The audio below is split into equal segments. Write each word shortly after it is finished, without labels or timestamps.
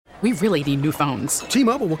We really need new phones.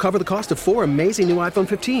 T-Mobile will cover the cost of 4 amazing new iPhone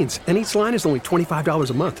 15s, and each line is only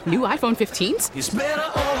 $25 a month. New iPhone 15s? It's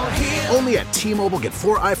better over here. Only at T-Mobile, get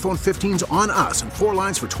 4 iPhone 15s on us and 4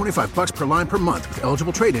 lines for $25 per line per month with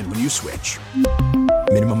eligible trade-in when you switch.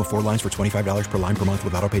 Minimum of 4 lines for $25 per line per month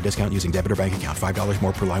with autopay discount using debit or bank account. $5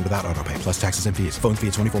 more per line without autopay, plus taxes and fees. Phone fee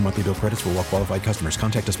at 24 monthly bill credits for well-qualified customers.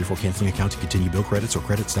 Contact us before canceling account to continue bill credits or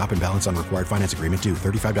credit stop and balance on required finance agreement due.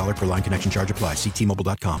 $35 per line connection charge applies. See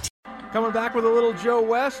T-Mobile.com. Coming back with a little Joe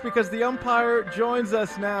West because the umpire joins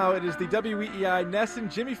us now. It is the WEEI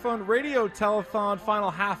Nesson Jimmy Fund Radio Telethon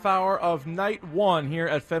final half hour of night 1 here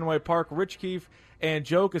at Fenway Park. Rich Keefe and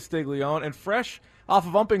Joe Castiglione. And fresh off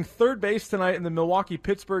of umping third base tonight in the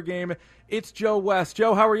Milwaukee-Pittsburgh game, it's Joe West.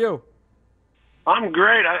 Joe, how are you? I'm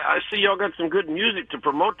great. I see y'all got some good music to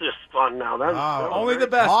promote this fun now. That only the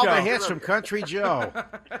best, all Joe. the hits from Country Joe.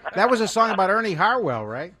 That was a song about Ernie Harwell,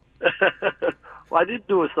 right? Well, I did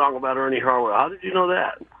do a song about Ernie Harwell. How did you know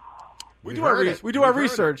that? We do our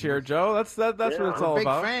research here, Joe. That's what it's all big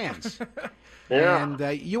about. Fans. Yeah. And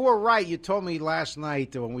you were right. You told me last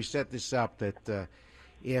night when we set this up that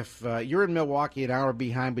if you're in Milwaukee an hour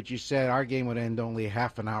behind, but you said our game would end only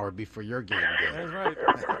half an hour before your game did. That's right.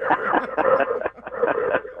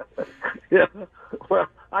 Yeah. Well,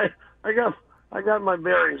 I got my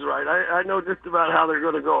bearings right. I know just about how they're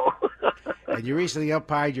going to go. And you recently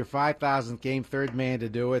umpired your 5,000th game, third man to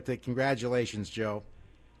do it. Congratulations, Joe.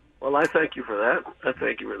 Well, I thank you for that.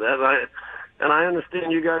 I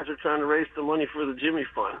understand you guys are trying to raise some money for the Jimmy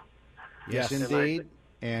Fund. Yes, indeed.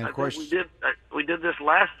 And of course, we did this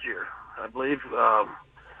last year, I believe.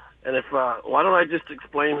 And if why don't I just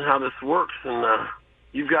explain how this works? And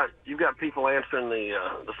you've got people answering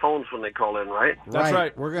the phones when they call in, right? That's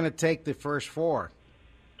right. We're going to take the first 4.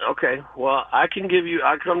 Okay. Well, I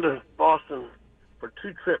come to Boston for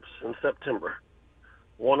 2 trips in September.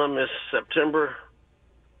 One of them is September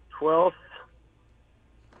 12th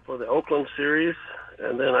for the Oakland series,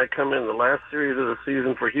 and then I come in the last series of the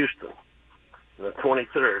season for Houston, the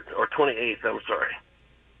 23rd or 28th. I'm sorry.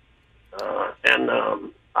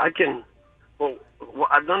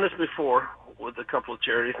 I've done this before with a couple of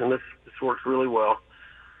charities, and this works really well.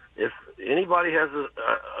 If anybody has a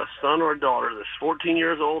son or a daughter that's 14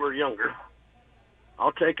 years old or younger,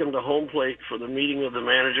 I'll take them to home plate for the meeting of the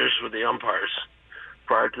managers with the umpires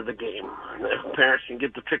prior to the game. And the parents can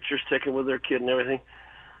get the pictures taken with their kid and everything,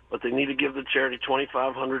 but they need to give the charity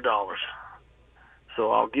 $2,500.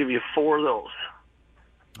 So I'll give you 4 of those.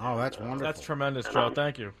 Oh, that's wonderful. That's tremendous, Joe.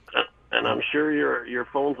 Thank you. And I'm sure your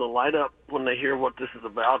phones will light up when they hear what this is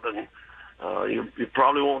about, and you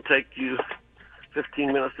probably won't take you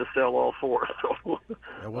 15 minutes to sell all 4. So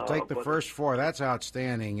we'll take the first 4. That's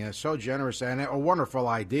outstanding. So generous and a wonderful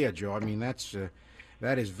idea, Joe. I mean, that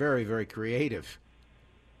is very, very creative.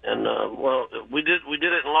 And we did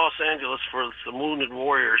it in Los Angeles for some Wounded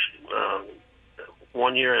Warriors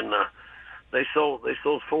one year, and they sold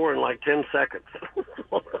 4 in like 10 seconds.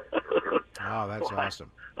 Oh, that's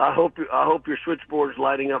awesome. I hope your switchboard's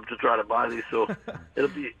lighting up to try to buy these. So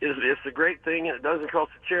it's a great thing, and it doesn't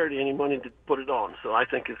cost the charity any money to put it on. So I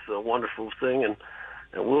think it's a wonderful thing, and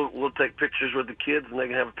we'll take pictures with the kids, and they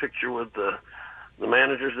can have a picture with the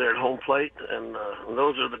managers there at home plate, and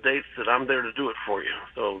those are the dates that I'm there to do it for you.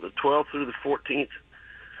 So the 12th through the 14th,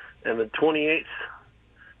 and the 28th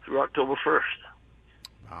through October 1st.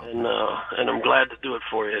 Wow. And I'm glad to do it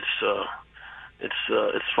for you.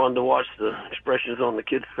 It's fun to watch the expressions on the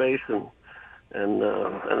kids' face, and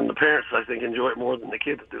the parents, I think, enjoy it more than the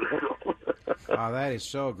kids do. Oh, that is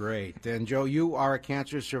so great. And Joe, you are a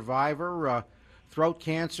cancer survivor, throat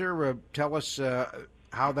cancer. Tell us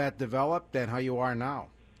how that developed and how you are now.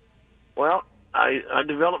 Well, I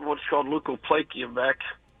developed what's called leukoplakia back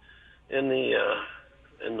in the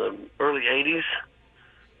early 80s,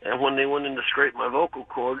 and when they went in to scrape my vocal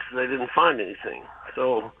cords, they didn't find anything.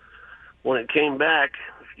 So when it came back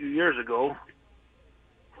a few years ago,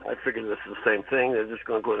 I figured this is the same thing. They're just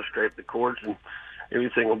going to go to scrape the cords and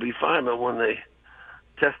everything will be fine. But when they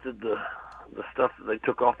tested the stuff that they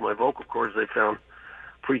took off my vocal cords, they found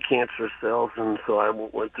precancerous cells, and so I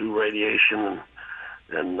went through radiation,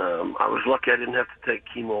 and I was lucky I didn't have to take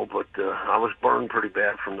chemo, but I was burned pretty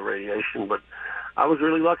bad from the radiation. But I was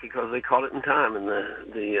really lucky because they caught it in time, and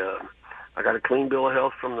I got a clean bill of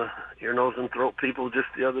health from the ear, nose, and throat people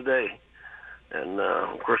just the other day. And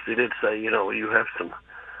of course, they did say, you have some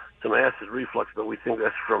acid reflux, but we think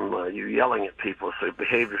that's from you yelling at people, so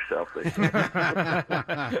behave yourself.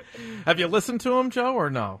 Have you listened to him, Joe, or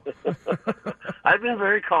no? I've been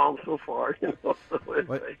very calm so far, So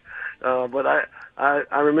anyway, but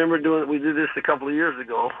I remember we did this a couple of years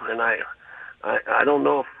ago, and I I don't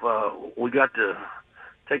know if we got to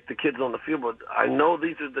take the kids on the field, but I know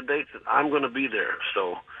these are the dates that I'm going to be there.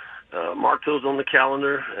 So mark those on the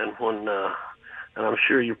calendar, and and I'm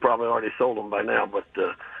sure you probably already sold them by now, but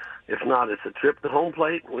if not, it's a trip to home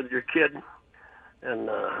plate with your kid, and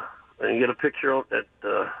you get a picture at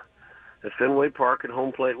Fenway Park at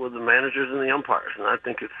home plate with the managers and the umpires, and I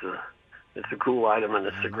think it's a cool item, and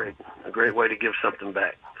it's a great way to give something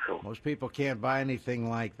back. So most people can't buy anything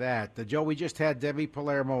like that. Joe, we just had Debbie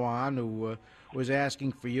Palermo on, who was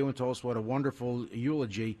asking for you and told us what a wonderful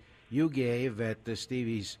eulogy you gave at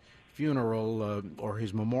Stevie's funeral or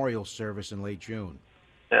his memorial service in late June.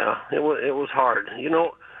 Yeah, it was hard.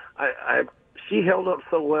 She held up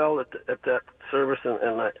so well at that service,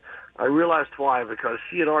 and I realized why, because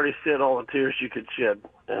she had already shed all the tears she could shed,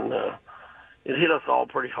 and it hit us all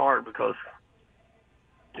pretty hard because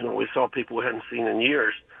we saw people we hadn't seen in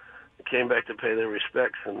years that came back to pay their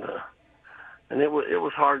respects, and it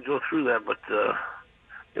was hard to go through that, but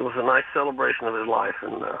it was a nice celebration of his life,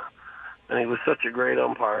 and he was such a great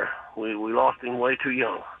umpire. We lost him way too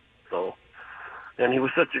young, so. And he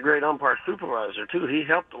was such a great umpire supervisor too. He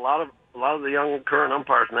helped a lot of the young current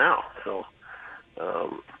umpires now. So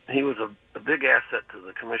he was a big asset to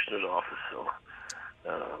the commissioner's office.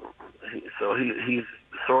 So he's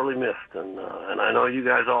sorely missed, and I know you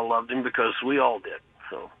guys all loved him because we all did.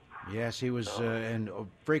 So yes, he was a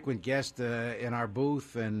frequent guest in our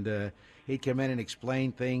booth, and he'd come in and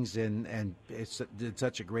explain things, and did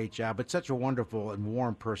such a great job. But such a wonderful and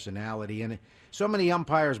warm personality, and so many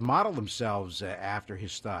umpires model themselves after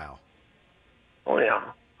his style. Oh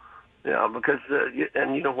yeah, because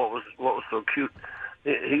and you know what was so cute?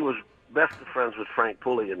 He was best of friends with Frank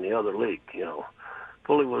Pulley in the other league.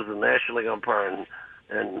 Pulley was the National League umpire,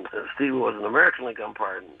 and Stevie was an American League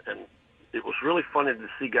umpire, and it was really funny to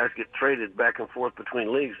see guys get traded back and forth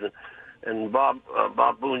between leagues. And Bob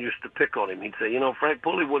Boone used to pick on him. He'd say, Frank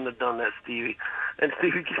Pulley wouldn't have done that, Stevie. And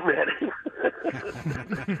Stevie get mad at him.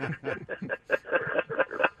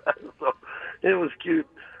 So it was cute.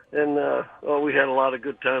 And we had a lot of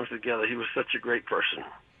good times together. He was such a great person.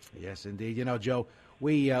 Yes, indeed. Joe,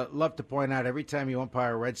 we love to point out every time you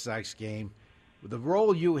umpire a Red Sox game, the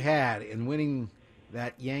role you had in winning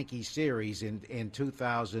that Yankee series in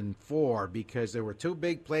 2004, because there were two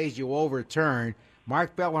big plays you overturned.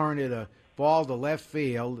 Mark Bellhorn hit a ball to left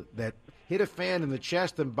field that hit a fan in the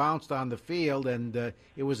chest and bounced on the field, and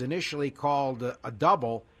it was initially called a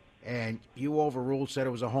double, and you overruled, said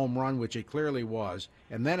it was a home run, which it clearly was.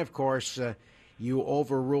 And then, of course, you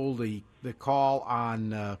overruled the call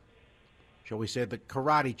on, shall we say, the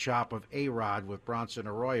karate chop of A-Rod with Bronson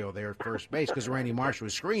Arroyo there at first base, because Randy Marsh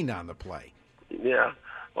was screened on the play. Yeah.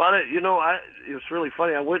 Well, it was really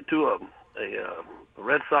funny. I went to a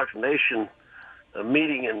Red Sox Nation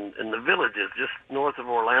meeting in the Villages just north of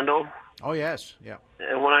Orlando. Oh, yes, yeah.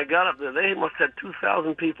 And when I got up there, they must have had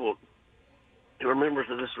 2,000 people who were members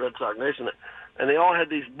of this Red Sox Nation, and they all had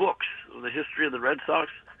these books of the history of the Red Sox,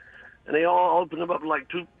 and they all opened them up like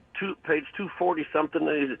page 240-something.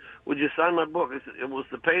 They said, "Would you sign my book?" It was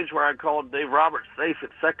the page where I called Dave Roberts safe at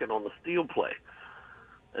second on the steal play.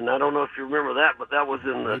 And I don't know if you remember that, but that was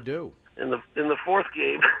in the fourth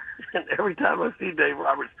game. And every time I see Dave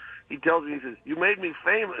Roberts, he tells me, he says, "You made me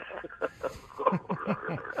famous."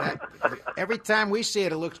 Every time we see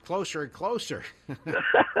it, it looks closer and closer.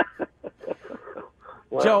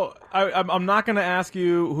 Well, Joe, I'm not going to ask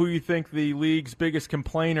you who you think the league's biggest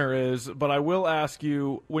complainer is, but I will ask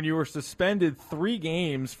you, when you were suspended 3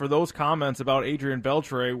 games for those comments about Adrian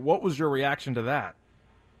Beltre, what was your reaction to that?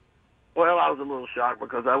 Well, I was a little shocked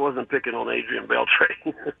because I wasn't picking on Adrian Beltre.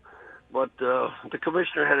 But the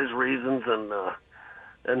commissioner had his reasons, and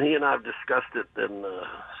he and I have discussed it, and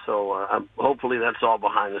so hopefully that's all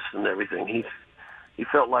behind us and everything. He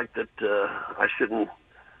felt like that I shouldn't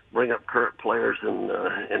bring up current players in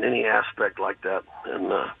any aspect like that,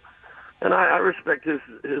 and I respect his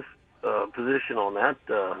position on that.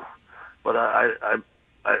 But I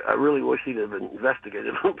really wish he'd have investigated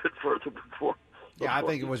a little bit further before. Yeah, I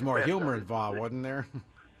think it was more humor involved, wasn't there?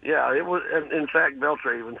 Yeah, it was. And in fact,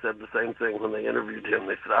 Beltre even said the same thing when they interviewed him.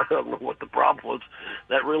 They said, "I don't know what the problem was.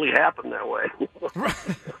 That really happened that way."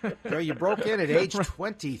 So you broke in at age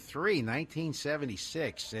 23,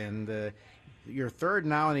 1976, and you're third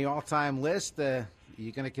now on the all-time list.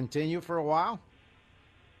 You going to continue for a while?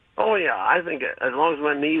 Oh yeah, I think as long as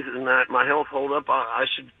my knees and my health hold up, I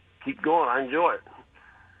should keep going. I enjoy it.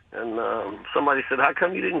 And somebody said, "How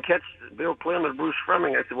come you didn't catch Bill Clem and Bruce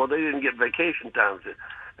Fremming?" I said, "Well, they didn't get vacation time."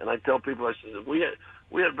 And I tell people, I said, we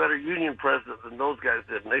had better union presidents than those guys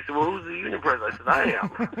did. And they said, "Well, who's the union president?" I said, "I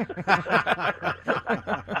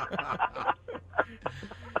am."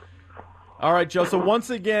 All right, Joe. So once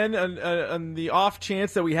again, on the off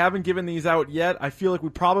chance that we haven't given these out yet, I feel like we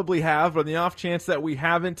probably have, but on the off chance that we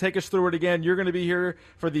haven't, take us through it again. You're going to be here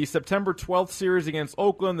for the September 12th series against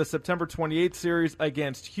Oakland, the September 28th series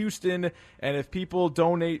against Houston, and if people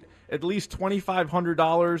donate at least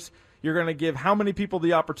 $2,500, you're going to give how many people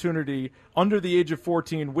the opportunity under the age of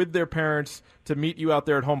 14 with their parents to meet you out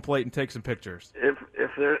there at home plate and take some pictures? If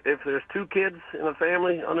there's 2 kids in a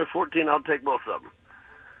family under 14, I'll take both of them.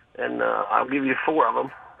 And I'll give you 4 of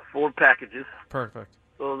them, 4 packages. Perfect.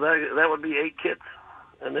 So that would be 8 kids,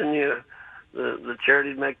 and then the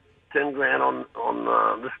charity make $10,000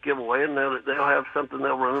 on this giveaway, and they'll have something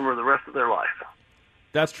they'll remember the rest of their life.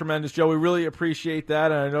 That's tremendous, Joe. We really appreciate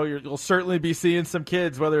that, and I know you'll certainly be seeing some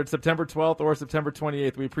kids, whether it's September 12th or September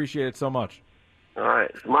 28th. We appreciate it so much. All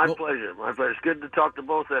right, it's my pleasure. My pleasure. It's good to talk to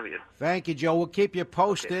both of you. Thank you, Joe. We'll keep you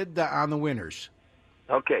posted on the winners.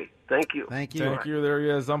 Okay, thank you. Thank you. Thank you. There he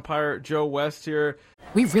is, umpire Joe West here.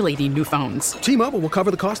 We really need new phones. T-Mobile will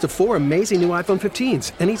cover the cost of 4 amazing new iPhone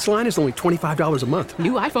 15s, and each line is only $25 a month.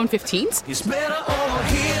 New iPhone 15s? It's better over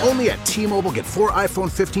here. Only at T-Mobile, get 4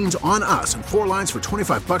 iPhone 15s on us and 4 lines for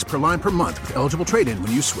 $25 per line per month with eligible trade-in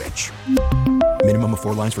when you switch. Minimum of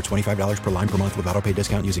 4 lines for $25 per line per month with autopay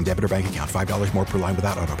discount using debit or bank account. $5 more per line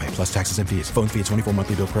without autopay, plus taxes and fees. Phone fee at 24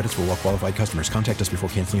 monthly bill credits for well-qualified customers. Contact us before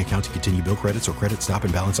canceling account to continue bill credits or credit stop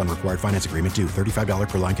and balance on required finance agreement due. $35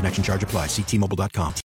 per line connection charge applies. See T-Mobile.com.